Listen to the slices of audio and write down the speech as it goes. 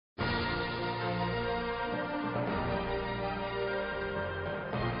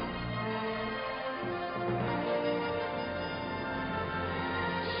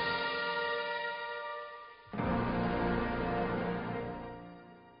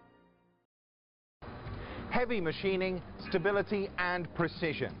Heavy machining, stability and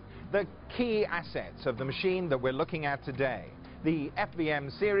precision. The key assets of the machine that we're looking at today. The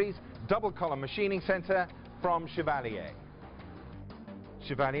FVM series double column machining center from Chevalier.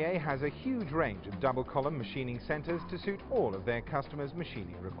 Chevalier has a huge range of double column machining centers to suit all of their customers'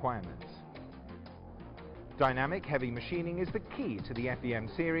 machining requirements. Dynamic heavy machining is the key to the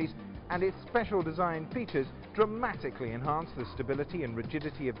FVM series, and its special design features dramatically enhance the stability and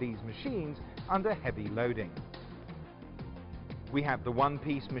rigidity of these machines under heavy loading. We have the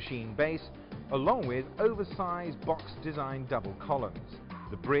one-piece machine base along with oversized box design double columns.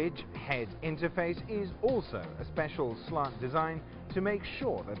 The bridge head interface is also a special slant design to make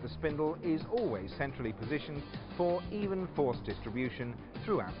sure that the spindle is always centrally positioned for even force distribution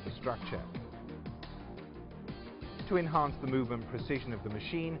throughout the structure. To enhance the movement precision of the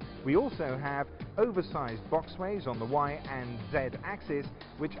machine, we also have oversized boxways on the Y and Z axis,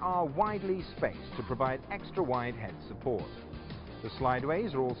 which are widely spaced to provide extra wide head support. The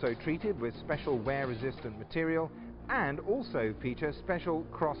slideways are also treated with special wear-resistant material and also feature special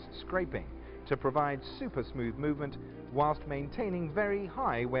cross-scraping to provide super smooth movement whilst maintaining very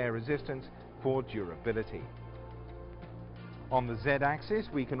high wear resistance for durability. On the Z-axis,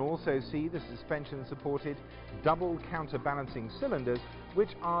 we can also see the suspension-supported double counterbalancing cylinders, which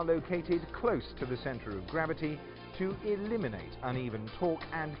are located close to the center of gravity to eliminate uneven torque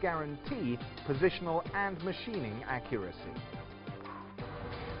and guarantee positional and machining accuracy.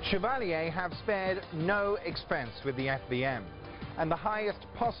 Chevalier have spared no expense with the FVM, and the highest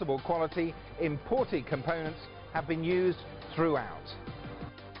possible quality imported components have been used throughout.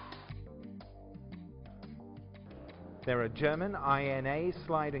 There are German INA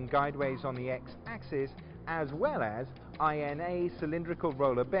slide and guideways on the X-axis, as well as INA cylindrical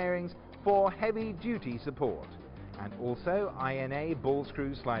roller bearings for heavy-duty support, and also INA ball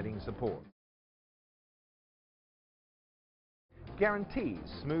screw sliding support. Guarantees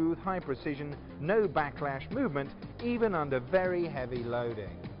smooth, high precision, no backlash movement, even under very heavy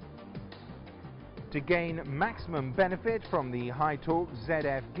loading. To gain maximum benefit from the high-torque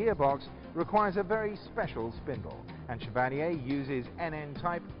ZF gearbox requires a very special spindle, and Chevalier uses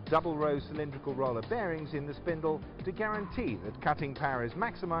NN-type double-row cylindrical roller bearings in the spindle to guarantee that cutting power is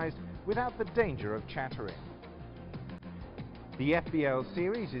maximized without the danger of chattering. The FBL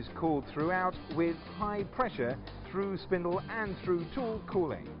series is cooled throughout with high pressure through spindle and through tool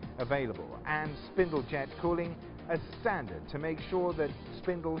cooling available, and spindle jet cooling as standard to make sure that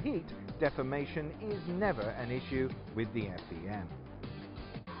spindle heat deformation is never an issue with the FVM.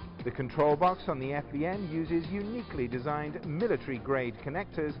 The control box on the FVM uses uniquely designed military-grade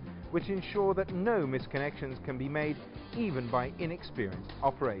connectors which ensure that no misconnections can be made even by inexperienced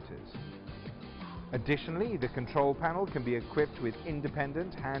operators. Additionally, the control panel can be equipped with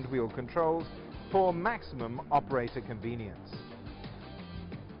independent hand-wheel controls for maximum operator convenience.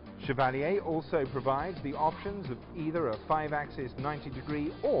 Chevalier also provides the options of either a 5-axis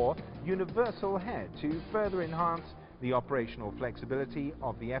 90-degree or universal head to further enhance the operational flexibility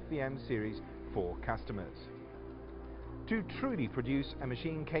of the FVM series for customers. To truly produce a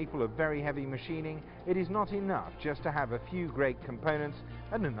machine capable of very heavy machining, it is not enough just to have a few great components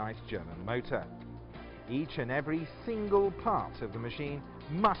and a nice German motor. Each and every single part of the machine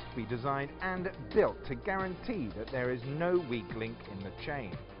must be designed and built to guarantee that there is no weak link in the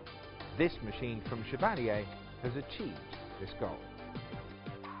chain. This machine from Chevalier has achieved this goal.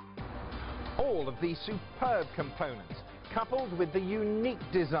 All of these superb components, coupled with the unique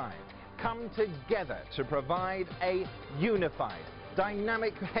design, come together to provide a unified,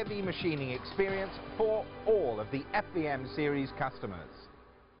 dynamic heavy machining experience for all of the FVM series customers.